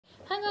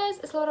guys,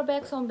 it's Laura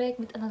back, so I'm back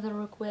with another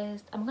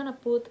request. I'm gonna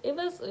put it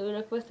was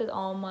requested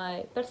on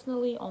my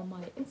personally on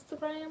my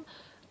Instagram.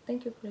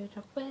 Thank you for your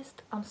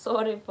request. I'm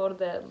sorry for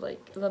the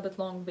like a little bit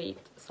long wait.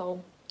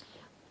 So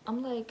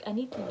I'm like I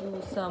need to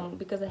do some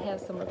because I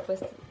have some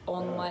requests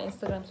on my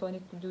Instagram, so I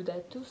need to do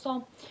that too.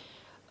 So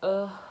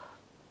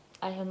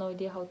I have no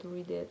idea how to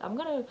read it. I'm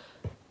gonna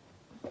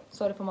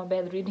sorry for my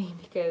bad reading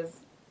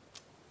because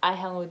I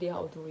have no idea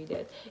how to read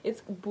it.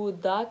 It's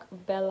BUDAK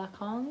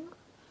BELAKANG,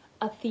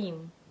 a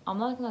theme. I'm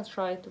not gonna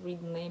try to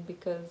read the name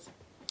because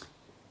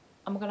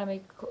I'm gonna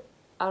make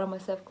out of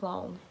myself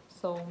clown.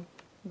 So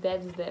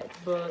that's that.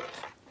 But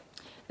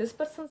this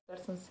person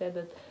said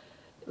that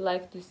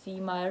like to see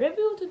my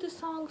review to the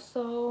song.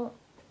 So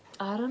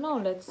I don't know.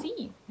 Let's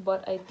see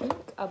what I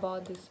think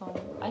about this song.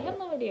 I have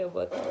no idea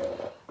what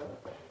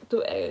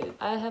to.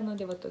 I have no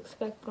idea what to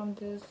expect from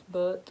this,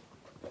 but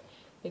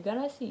we're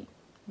gonna see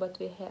what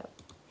we have.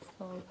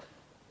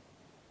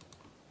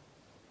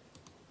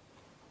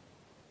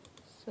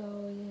 So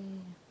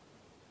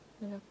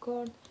yeah.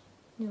 Record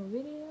new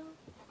video.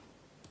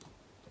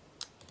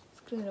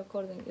 Screen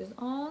recording is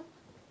on.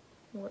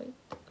 Wait,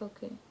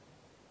 okay.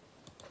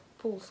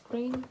 Full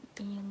screen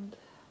and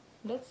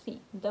let's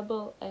see.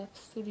 Double F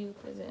Studio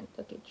present.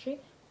 Okay, 3,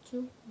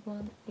 2,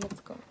 1,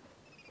 let's go.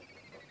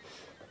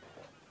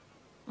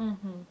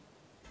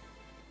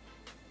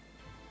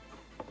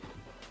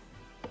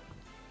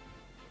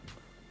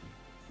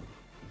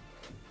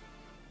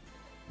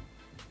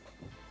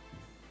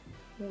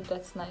 Ooh,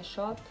 that's nice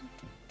shot.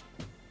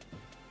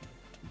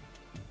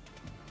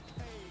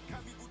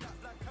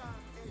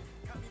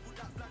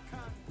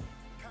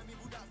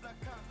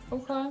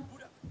 Okay.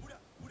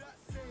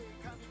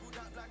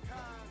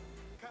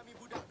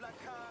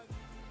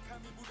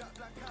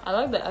 I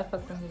like the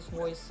effect on his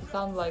voice. It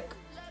sounds like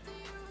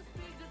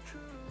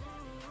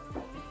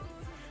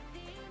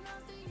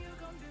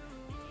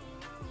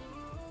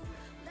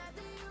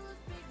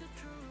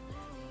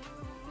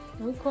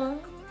okay.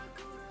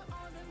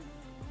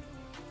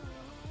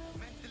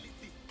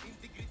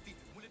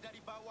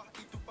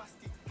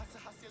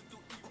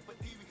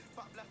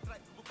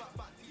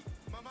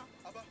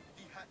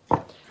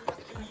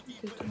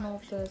 To turn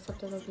off the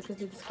subtitles because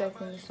they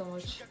distract me so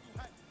much.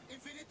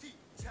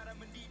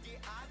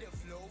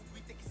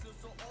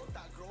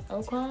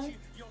 Okay.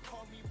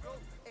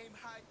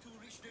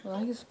 I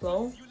like his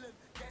flow.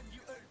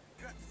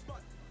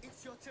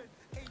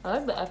 I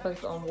like the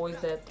effect on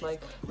voice that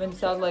like when it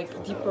sounds like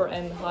deeper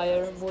and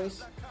higher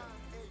voice.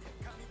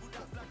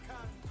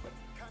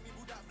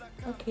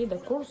 Okay, the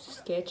chorus is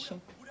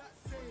sketchy.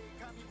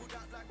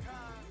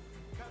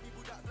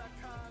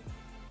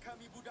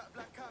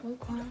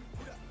 Okay.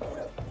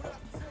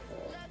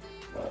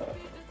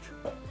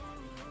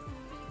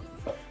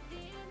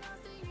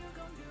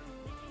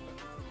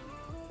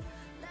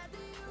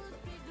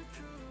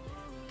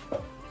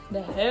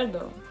 The hair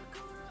though.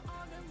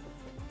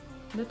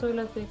 The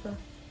toilet paper.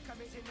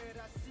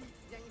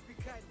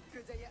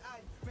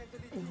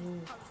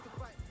 Ooh.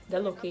 The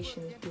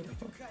location is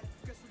beautiful.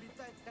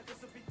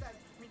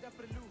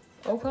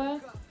 Okay.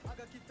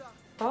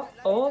 Pop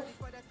off.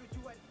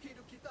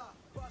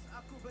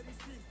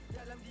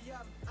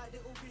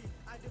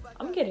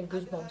 I'm getting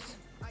goosebumps.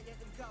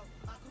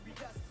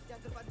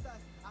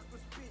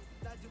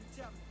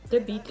 The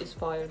beat is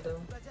fire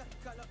though.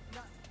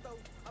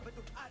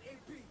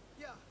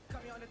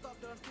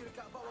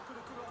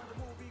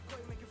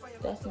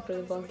 That's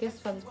incredible. Guess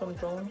funds from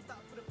drone.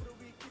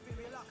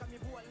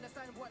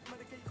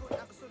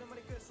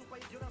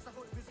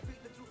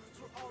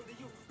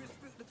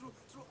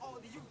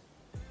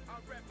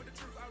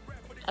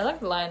 I like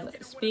the line,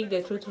 speak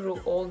the truth through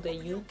all the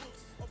youth.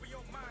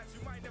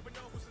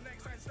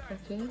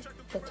 Okay,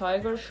 the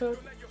tiger shirt.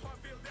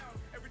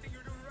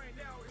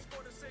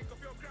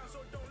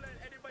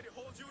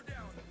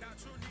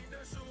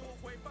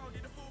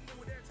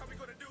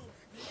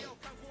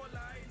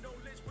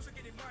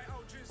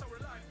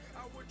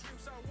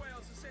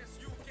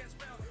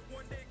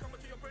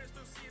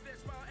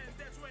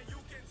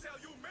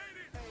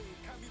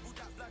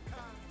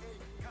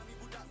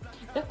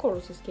 The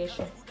chorus is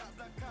catchy.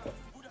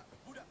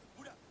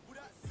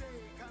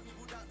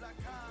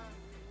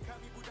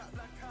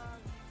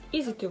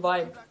 Easy to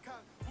vibe.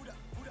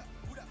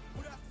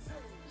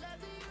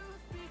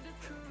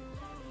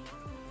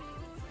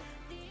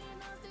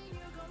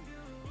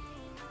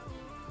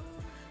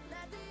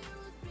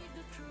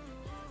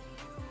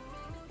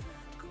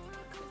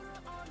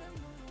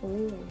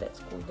 Ooh, that's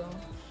cool though.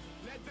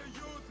 Let the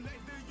youth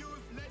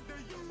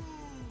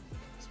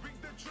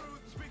speak the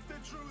truth, speak the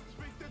truth,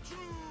 speak the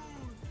truth.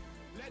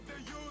 Let the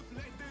youth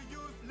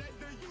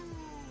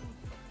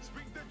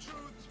speak the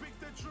truth, speak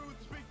the truth,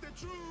 speak the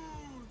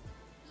truth.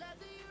 Let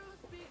the youth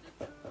speak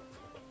the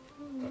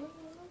truth.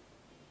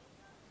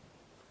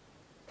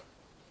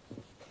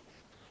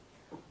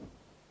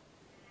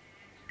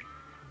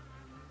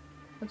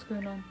 What's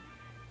going on?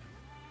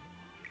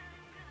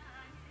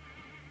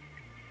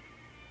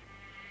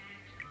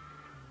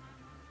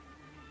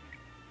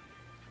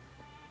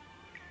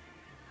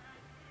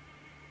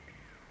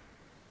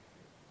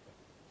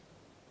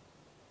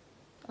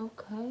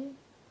 Okay,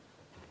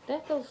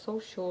 that felt so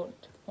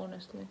short,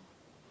 honestly.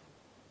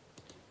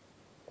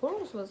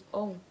 Chorus was,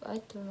 oh, I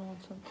turned on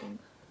something.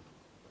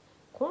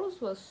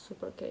 Chorus was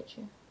super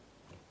catchy.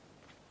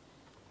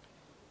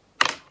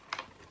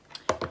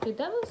 Okay,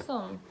 that was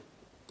some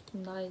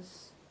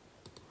nice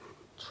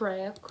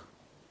track.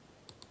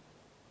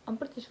 I'm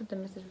pretty sure the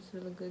message was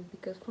really good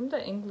because from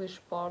the English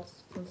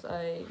parts, since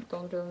I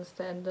don't really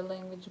understand the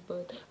language,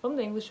 but from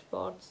the English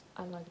parts,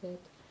 I like that.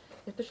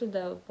 Especially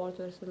the part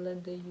where it said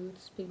let the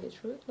youth speak the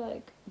truth.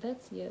 Like,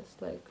 that's yes,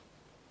 like,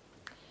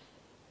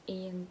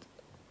 and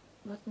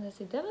what can I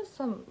say? That was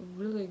some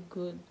really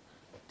good.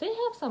 They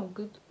have some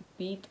good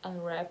beat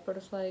and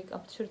rappers. Like,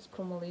 I'm sure it's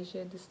from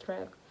Malaysia, this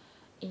track,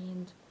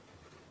 and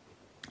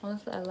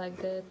honestly, I like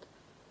that.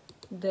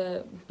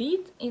 The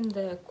beat in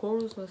the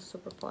chorus was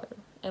super fire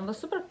and was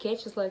super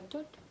catchy. It's like,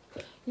 dude,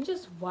 you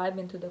just vibe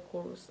into the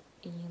chorus,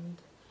 and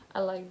I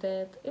like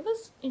that. It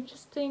was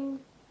interesting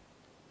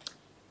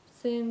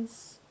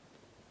since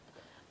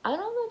I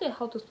don't know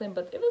how to explain,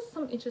 but it was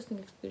some interesting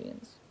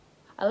experience.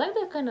 I like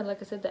that kind of,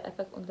 like I said, the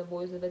effect on the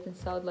voice of it and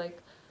sound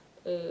like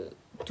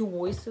two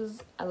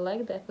voices. I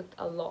like the effect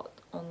a lot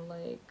on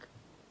like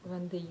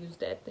when they use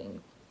that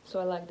thing. So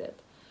I like that.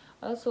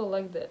 I also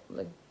like that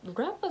like the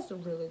rap was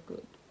really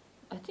good.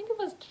 I think it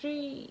was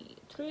three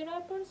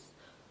rappers,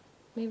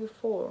 maybe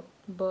four,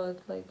 but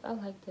like I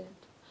like that.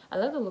 I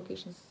like the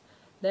locations.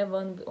 That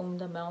one on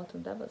the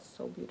mountain, that was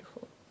so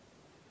beautiful.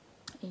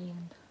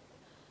 And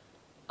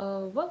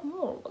what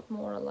more? What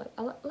more?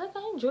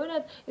 I enjoy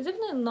that. It's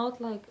definitely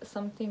not like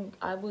something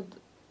I would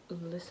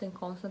listen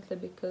constantly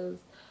because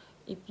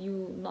if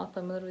you not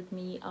familiar with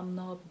me, I'm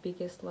not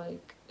biggest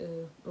like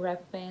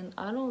rap fan.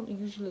 I don't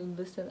usually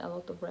listen a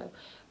lot of rap.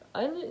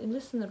 I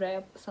listen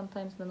rap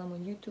sometimes when I'm on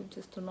YouTube,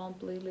 just turn on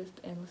playlist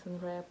and listen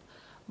rap,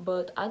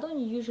 but I don't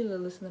usually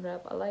listen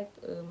rap. I like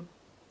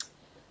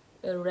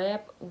a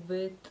rap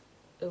with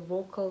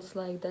vocals,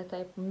 like that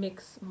type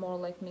mix, more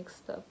like mix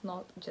stuff,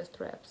 not just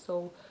rap.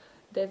 So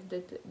that's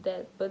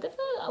that. But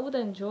definitely I would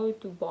enjoy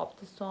to bop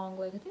the song.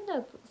 Like I think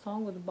that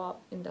song would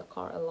bop in the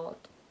car a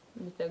lot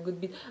with a good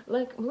beat.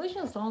 Like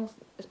Malaysian songs,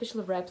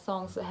 especially rap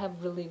songs,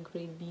 have really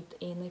great beat,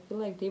 and I feel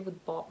like they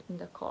would bop in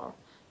the car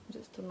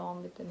just turn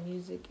on with the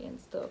music and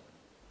stuff.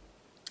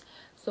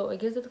 So I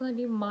guess that's gonna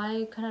be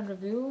my kind of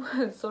review.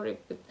 Sorry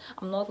if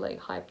I'm not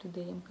like hyped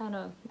today. I'm kind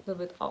of a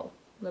little bit off,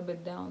 a little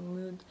bit down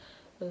mood.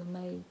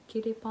 My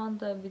kitty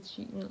panda, which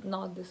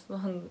not this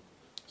one,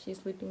 she's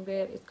sleeping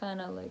there, is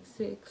kind of like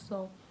sick.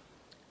 So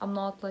I'm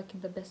not like in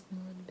the best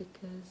mood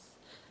because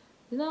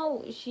you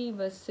know she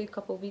was sick a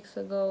couple weeks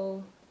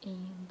ago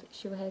and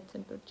she had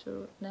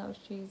temperature. Now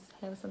she's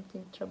having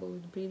something trouble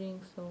with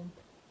breathing. So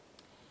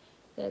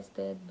that's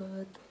that.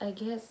 But I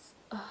guess.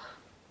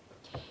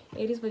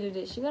 It is what it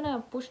is. She's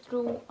gonna push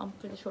through. I'm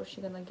pretty sure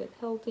she's gonna get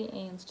healthy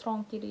and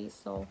strong kitty.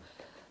 So,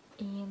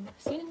 and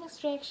see you in the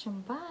next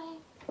reaction. Bye.